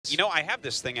You know, I have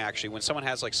this thing actually when someone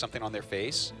has like something on their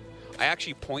face, I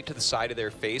actually point to the side of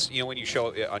their face. You know, when you show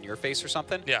it on your face or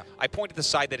something? Yeah. I point to the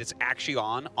side that it's actually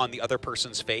on the other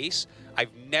person's face.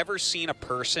 I've never seen a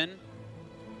person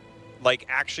like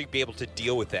actually be able to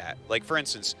deal with that. Like for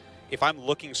instance, if I'm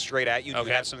looking straight at you and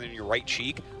you have something in your right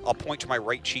cheek, I'll point to my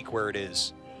right cheek where it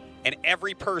is. And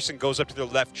every person goes up to their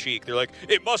left cheek. They're like,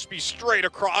 it must be straight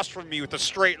across from me with a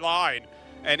straight line.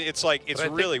 And it's like, it's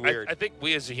really weird. I think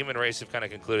we as a human race have kind of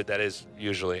concluded that is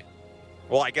usually.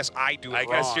 Well, I guess I do it wrong. I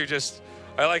guess you're just,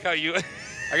 I like how you.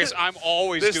 I guess I'm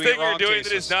always this doing it wrong. This thing you're doing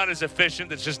that is not as efficient,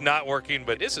 that's just not working,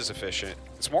 but. It is as efficient.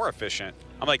 It's more efficient.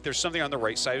 I'm like, there's something on the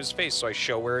right side of his face, so I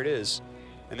show where it is.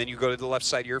 And then you go to the left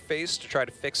side of your face to try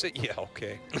to fix it? Yeah,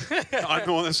 okay. I'm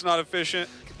the one that's not efficient.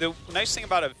 The nice thing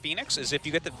about a Phoenix is if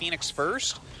you get the Phoenix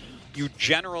first, you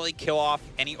generally kill off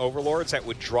any Overlords that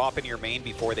would drop in your main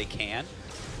before they can.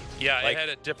 Yeah, like, it had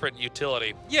a different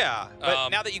utility. Yeah, but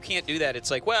now that you can't do that,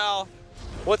 it's like, well,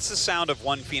 what's the sound of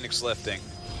one Phoenix lifting?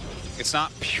 It's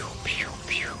not pew, pew,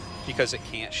 pew, because it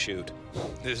can't shoot.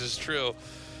 This is true.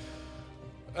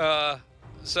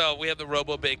 So we have the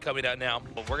Robo bait coming out now.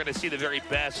 We're going to see the very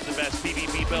best,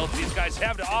 PvP builds these guys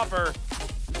have to offer.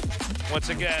 Once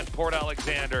again, Port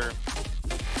Alexander.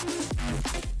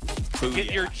 Booyah.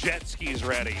 Get your jet skis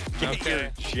ready. Get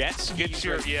your jet skis Get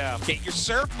your, ready. yeah. Get your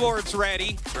surfboards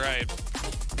ready. Right.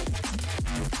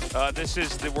 This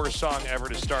is the worst song ever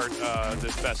to start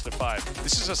this best of 5.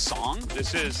 This is a song?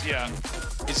 This is, yeah.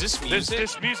 Is this music?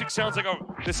 This music sounds like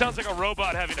a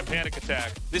robot having a panic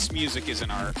attack. This music is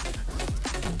an art.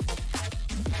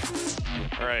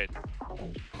 All right.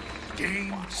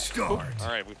 Game start. All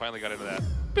right, we finally got into that.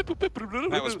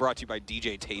 That was brought to you by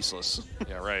DJ Tasteless.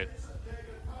 Yeah, right.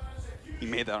 He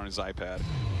made that on his iPad.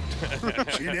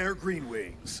 Jin Green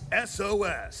Wings,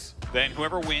 SOS. Then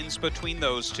whoever wins between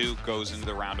those two goes into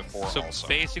the round of 4 so also.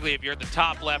 Basically, if you're at the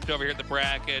top left over here at the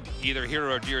bracket, either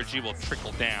Hero or DRG will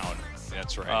trickle down.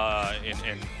 That's right.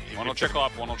 One will trickle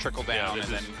up, one will trickle down, and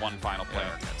then one final player.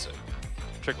 Yeah. That's it.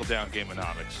 Trickle down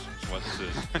gameonomics is what this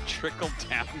is. Trickle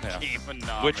down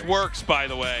gameonomics. Which works, by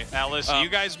the way. Now listen, you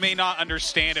guys may not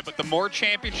understand it, but the more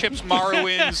championships Maru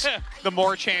wins, the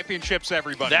more championships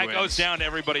everybody wins. That goes down to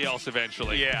everybody else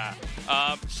eventually. Yeah.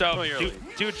 So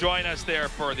do join us there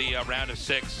for the round of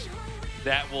 6.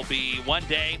 That will be one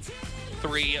day,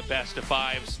 3 best of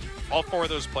 5s. All 4 of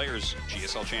those players,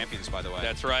 GSL champions, by the way.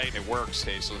 That's right. It works,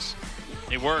 Tasteless.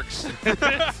 It works.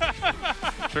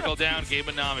 Trickle down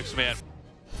gameonomics, man.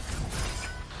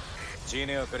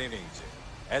 Junior Green Wings,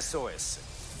 SOS,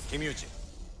 Kim Yuji.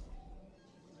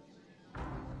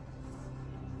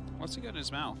 What's he got in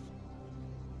his mouth?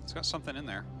 It's got something in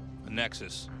there. A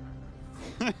nexus.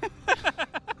 It's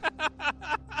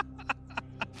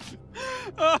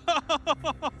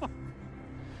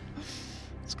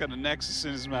got a nexus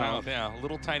in his mouth. Yeah, a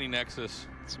little tiny nexus.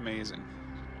 It's amazing.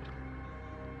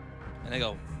 And they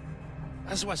go,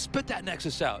 that's why I spit that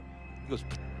nexus out. He goes,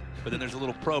 but then there's a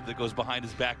little probe that goes behind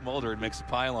his back molder and makes a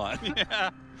pylon.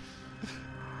 Yeah.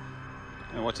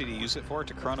 And what did he use it for?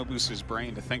 To chrono boost his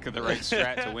brain to think of the right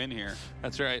strat to win here.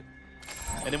 That's right.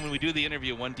 And then when we do the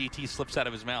interview, one DT slips out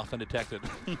of his mouth undetected.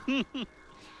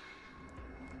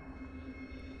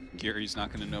 Gary's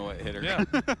not going to know what hit her. Yeah,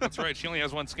 that's right. She only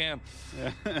has 1 scan.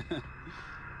 Yeah.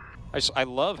 I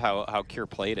love how Kier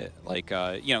played it. Like,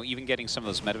 you know, even getting some of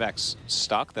those medevacs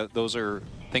stuck, those are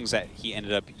things that he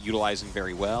ended up utilizing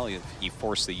very well. He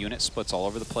forced the unit splits all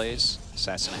over the place.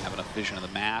 Assassin didn't have enough vision of the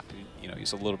map. You know,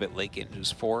 he's a little bit late getting to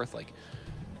his 4th. Like,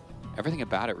 everything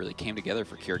about it really came together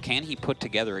for Kier. Can he put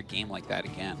together a game like that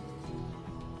again?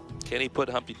 Can he put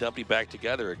Humpty Dumpty back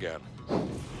together again?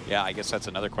 Yeah, I guess that's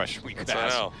another question we could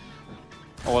ask.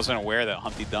 I wasn't aware that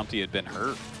Humpty Dumpty had been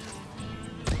hurt.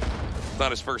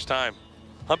 Not his first time.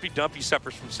 Humpty Dumpty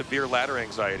suffers from severe ladder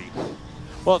anxiety.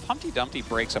 Well, if Humpty Dumpty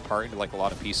breaks apart into like a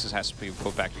lot of pieces, has to be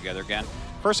put back together again.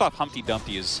 First off, Humpty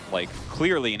Dumpty is like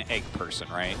clearly an egg person,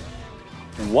 right?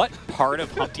 What part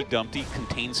of Humpty Dumpty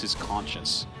contains his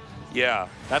conscience? Yeah,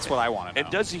 that's what I want to know.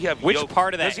 And does he have which yolk,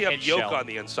 part of that? Does he have yolk shell? on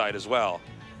the inside as well?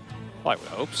 Well, I would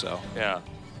hope so. Yeah.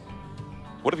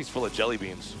 What if he's full of jelly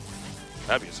beans?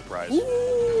 That'd be a surprise.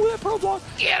 Ooh, that pro block.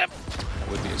 Get him! That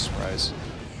would be a surprise.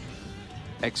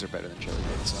 Eggs are better than jelly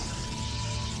beans,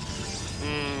 though.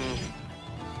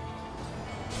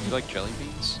 You like jelly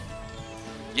beans?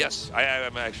 Yes,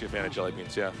 I'm actually a fan of jelly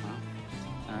beans, yeah.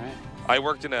 All right. I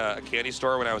worked in a candy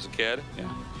store when I was a kid.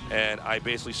 Yeah. And I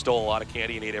basically stole a lot of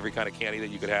candy and ate every kind of candy that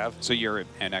you could have. So you're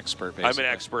an expert, basically. I'm an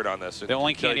expert on this. The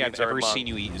only candy I've ever seen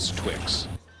you eat is Twix.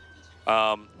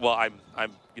 Well,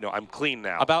 I'm clean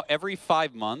now. About every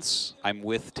 5 months, I'm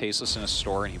with Tastosis in a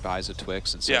store, and he buys a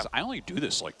Twix and says, I only do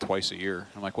this like twice a year.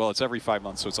 I'm like, well, it's every 5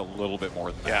 months, so it's a little bit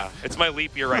more than that. Yeah, it's my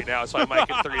leap year right now, so I might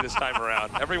get 3 this time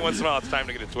around. Every once in a while, it's time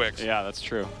to get a Twix. Yeah, that's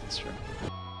true. That's true.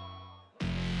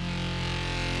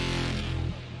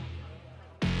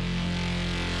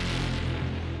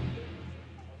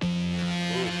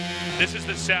 This is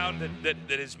the sound that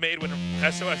is made when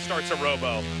SOS starts a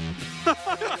Robo.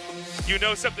 You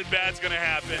know something bad's going to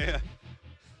happen.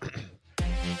 Yeah.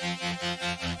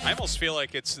 I almost feel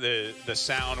like it's the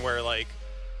sound where, like,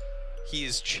 he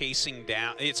is chasing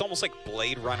down. It's almost like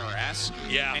Blade Runner-esque.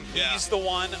 Yeah. And he's the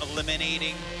one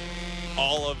eliminating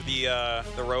all of the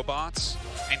robots.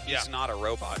 And he's not a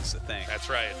robot, is the thing. That's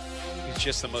right. He's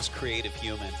just the most creative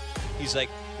human. He's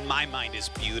like, my mind is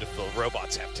beautiful.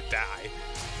 Robots have to die.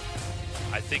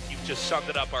 I think you've just summed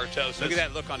it up, Tastosis. Look at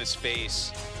that look on his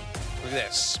face. Look at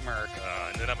that smirk.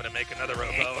 And then I'm going to make another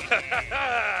Robo.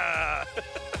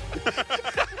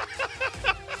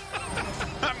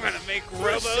 I'm going to make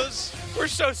Robos. We're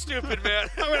so stupid, man.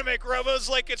 I'm going to make Robos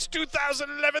like it's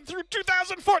 2011 through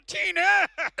 2014.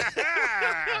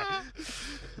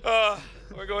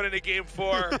 We're going into game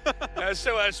 4.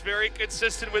 SOS very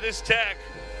consistent with his tech.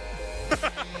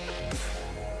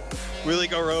 Will he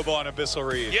go Robo on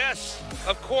Abyssal Reed? Yes,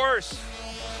 of course.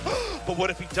 But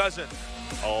what if he doesn't?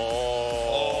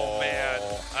 Oh, man.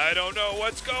 I don't know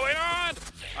what's going on.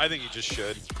 I think he just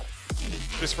should.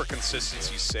 Just for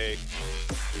consistency's sake.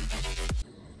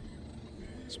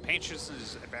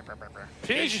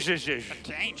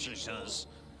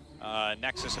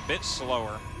 Nexus a bit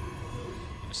slower.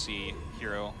 Gonna see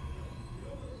Hero.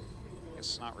 I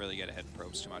guess not really get ahead and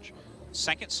probes too much.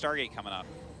 Second Stargate coming up,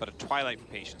 but a Twilight for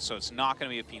Patience, so it's not going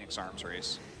to be a Phoenix Arms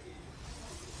race.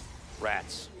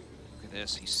 Rats. Look at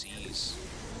this, he sees.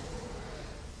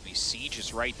 He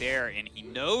sieges right there, and he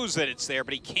knows that it's there,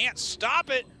 but he can't stop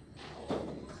it.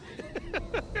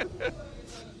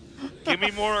 Give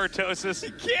me more, Tastosis.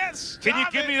 He can't stop Can you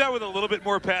give me that with a little bit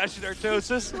more passion,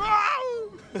 Tastosis?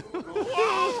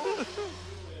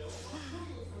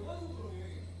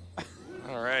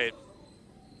 All right.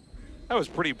 That was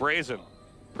pretty brazen.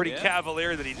 Pretty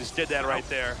cavalier that he just did that right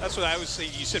there. That's what I was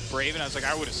saying. You said brave, and I was like,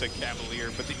 I would have said cavalier,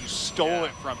 but then you stole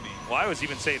it from me. Well, I was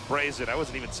even saying brazen. I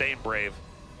wasn't even saying brave.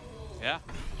 Yeah.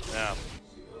 Yeah.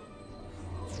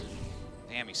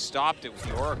 Damn, he stopped it with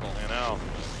the Oracle. I know.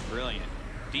 Brilliant.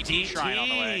 DT Shrine on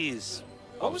the way.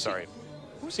 Oh, sorry.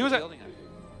 Who was he was building it?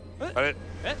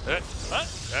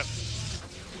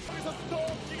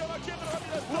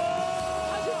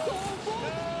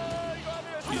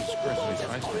 Jesus Christ, he's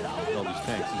ice all these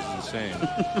tanks. This is insane.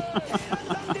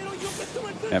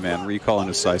 Yeah, man, recall and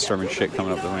his Psystorm and shit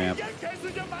coming up the ramp.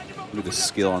 Look at the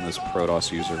skill on this Protoss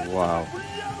user. Wow.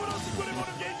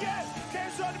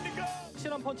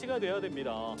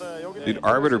 Dude,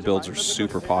 Arbiter builds are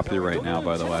super popular right now,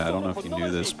 by the way. I don't know if you knew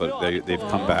this, but they've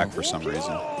come back for some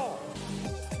reason.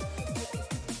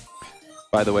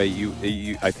 By the way,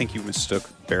 I think you mistook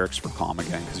Barracks for Calm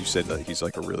again, because you said that he's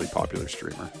like a really popular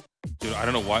streamer. Dude, I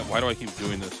don't know why do I keep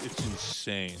doing this? It's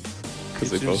insane.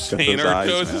 Because they both got insane.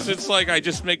 those eyes, man. It's like I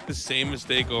just make the same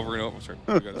mistake over and over. Sorry,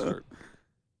 we gotta start.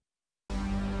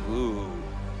 Ooh.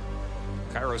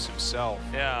 Kairos himself.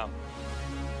 Yeah.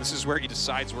 This is where he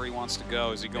decides where he wants to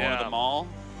go. Is he going to the mall?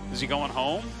 Is he going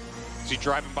home? Is he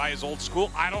driving by his old school?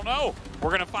 I don't know. We're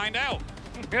going to find out.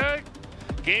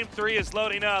 Game 3 is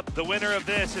loading up. The winner of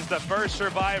this is the first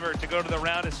survivor to go to the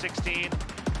round of 16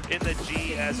 in the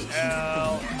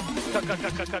GSL.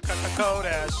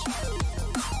 Codas.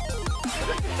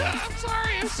 I'm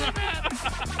sorry, I'm so mad.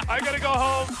 I gotta go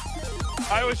home.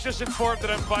 I was just informed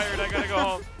that I'm fired. I gotta go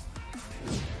home.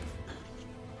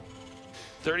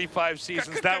 35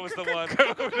 seasons, that was the one.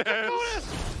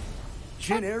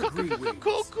 Jin Air Green Wings.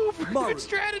 Cool, Mario. good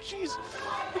strategies.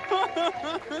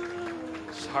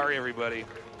 Sorry, everybody.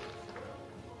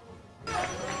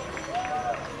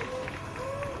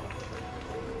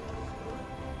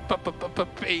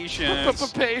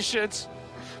 Patience. Patience.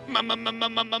 He's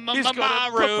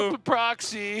Maru. gonna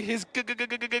proxy his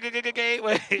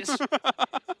gateways.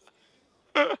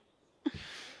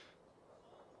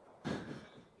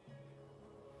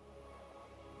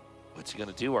 What's he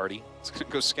gonna do, Artie? He's going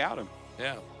to go scout him.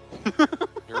 Yeah.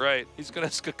 You're right. He's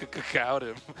gonna scout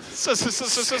him.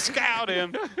 Scout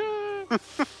him.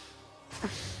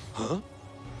 Huh?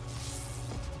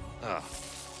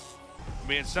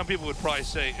 mean, some people would probably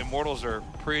say Immortals are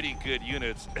pretty good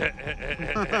units. That's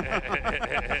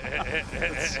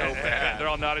so bad. They're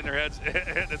all nodding their heads.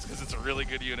 That's because it's a really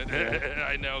good unit. Yeah.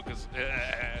 I know, because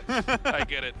I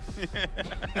get it.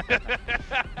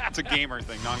 It's a gamer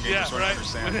thing. Non-gamers Yeah, wouldn't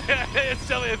understand. It's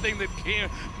totally a thing that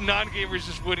non-gamers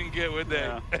just wouldn't get, would they?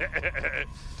 Yeah.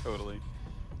 Totally.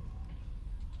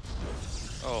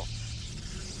 Oh.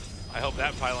 I hope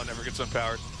that pylon never gets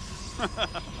unpowered.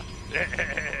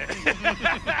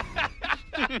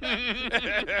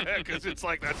 Because it's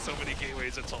like, that's so many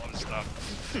gateways, that's a lot of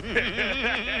stuff.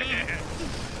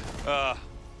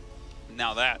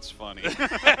 Now that's funny. Wouldn't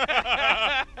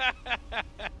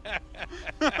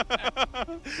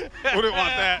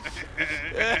want that.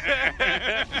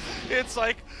 It's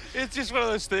like, it's just one of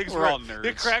those things We're where all nerds.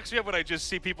 it cracks me up when I just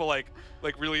see people like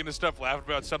really into stuff laughing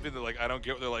about something that like I don't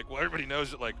get. They're like, well, everybody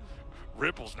knows that like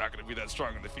Ripple's not going to be that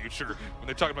strong in the future. When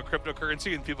they're talking about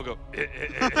cryptocurrency and people go,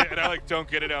 and I like don't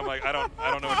get it. I'm like, I don't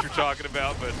know what you're talking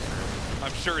about, but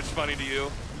I'm sure it's funny to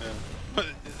you. Yeah. But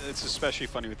it's especially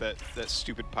funny with that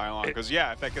stupid pylon because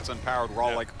yeah, if that gets unpowered, we're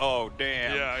all like, oh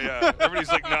damn. Yeah. Everybody's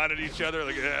like nodding at each other,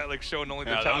 like showing only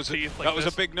their top teeth. That was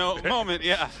a big moment.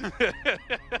 Yeah.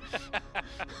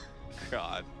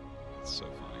 God, it's so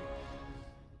funny.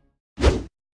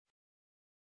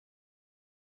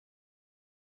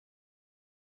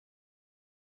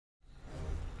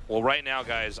 Well, right now,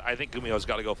 guys, I think Gumiho's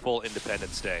got to go full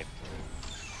Independence Day.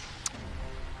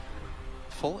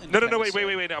 Full No,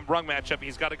 wait. I'm wrong matchup.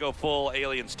 He's got to go full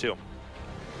Aliens 2.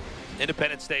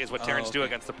 Independence Day is what Terrans do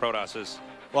against the Protosses.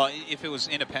 Well, if it was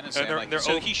Independence Day,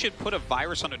 so he should put a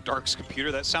virus on a Dark's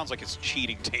computer. That sounds like it's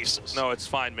cheating Tastosis. No, it's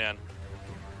fine, man.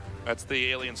 That's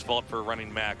the aliens' fault for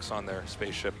running Max on their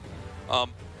spaceship. Oh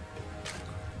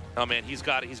man, he's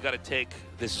got to take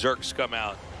this Zerg scum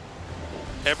out.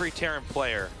 Every Terran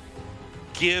player,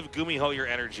 give Gumiho your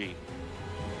energy.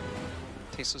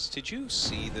 Tastosis, did you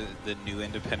see the new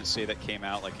Independence Day that came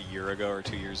out like a year ago or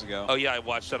 2 years ago? Oh yeah, I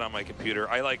watched that on my computer.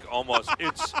 I like almost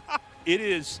it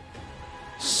is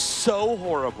so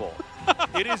horrible.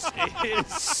 It is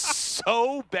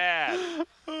so bad.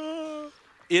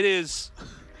 It is.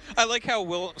 I like how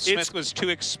Will Smith was too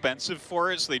expensive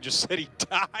for it, so they just said he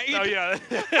died. Oh yeah.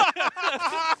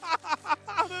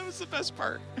 That was the best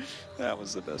part. That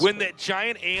was the best When part. that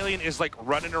giant alien is like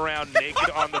running around naked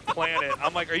on the planet,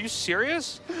 I'm like, are you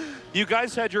serious? You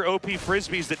guys had your OP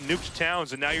frisbees that nuked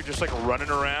towns, and now you're just like running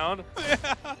around? Yeah.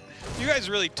 You guys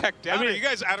really teched out. I mean, Are you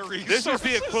guys out of resources? This is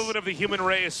the equivalent of the human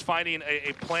race finding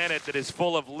a planet that is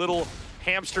full of little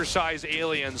hamster-sized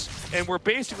aliens, and we're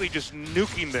basically just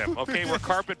nuking them, okay? We're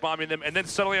carpet bombing them, and then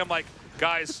suddenly I'm like,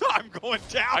 guys, I'm going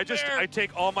down I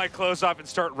take all my clothes off and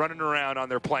start running around on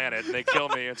their planet, and they kill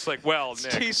me. It's like, well,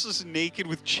 Nick. Tasteless naked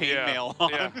with chainmail on.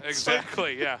 Yeah,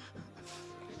 exactly, yeah.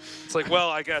 It's like,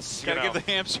 well, I guess, Gotta give the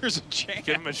hamsters a chance.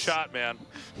 Give them a shot, man.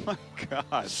 My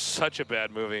God. Such a bad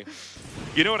movie.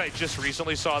 You know what I just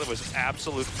recently saw that was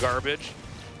absolute garbage?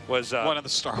 Was one of the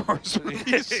Star Wars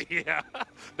movies. Yeah,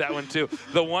 that one too.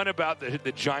 The one about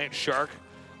the giant shark.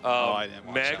 I didn't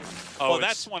watch Meg. that. Oh, Well,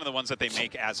 that's one of the ones that they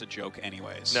make as a joke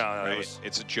anyways. No, right?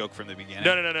 It's a joke from the beginning.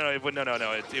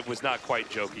 No. It was not quite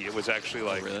jokey. It was actually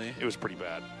like, really? It was pretty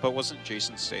bad. But wasn't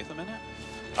Jason Statham in it?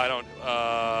 I don't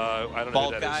know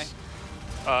Bald who that guy? is.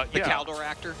 The Yeah. Kaldor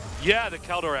actor? Yeah, the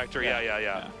Kaldor actor.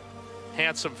 Yeah.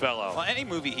 Handsome fellow. Well, any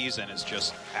movie he's in is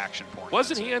just action porn.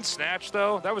 Wasn't he in Snatch,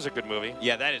 though? That was a good movie.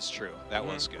 Yeah, that is true. That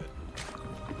was good.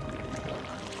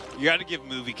 You got to give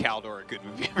movie Kaldor a good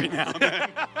movie every now and then.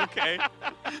 Okay?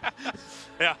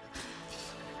 Yeah.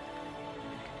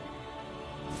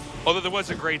 Although there was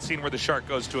a great scene where the shark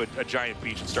goes to a giant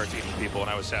beach and starts eating people, and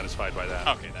I was satisfied by that.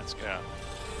 Okay, that's good. Yeah.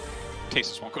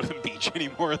 Tasteless won't go to the beach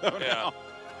anymore, though, Yeah.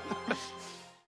 now.